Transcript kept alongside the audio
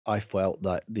I felt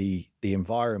that the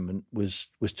environment was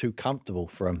too comfortable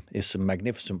for him. It's a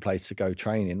magnificent place to go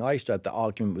training. I used to have the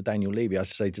argument with Daniel Levy. I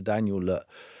used to say to Daniel, look,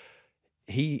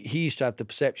 he used to have the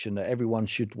perception that everyone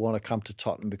should want to come to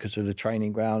Tottenham because of the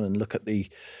training ground and look at the,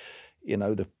 you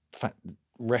know, the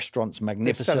restaurants The selling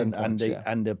magnificent and points,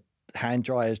 yeah. the hand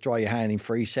dryers dry your hand in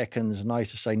 3 seconds. And I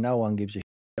used to say no one gives a shit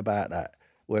about that,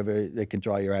 whether they can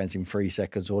dry your hands in 3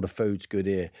 seconds or the food's good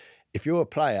here. If you're a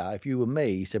player, if you were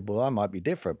me, he said, well, I might be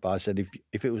different. But I said,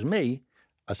 if it was me,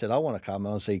 I said, I want to come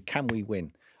and I'll say, can we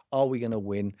win? Are we going to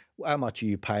win? How much are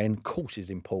you paying? Of course it's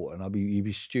important. You'd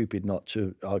be stupid not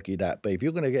to argue that. But if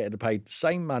you're going to get paid the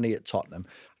same money at Tottenham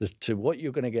as to what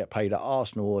you're going to get paid at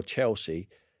Arsenal or Chelsea,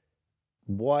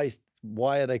 why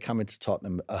are they coming to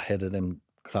Tottenham ahead of them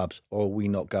clubs? Or are we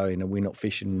not going? Are we not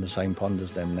fishing in the same pond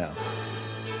as them now?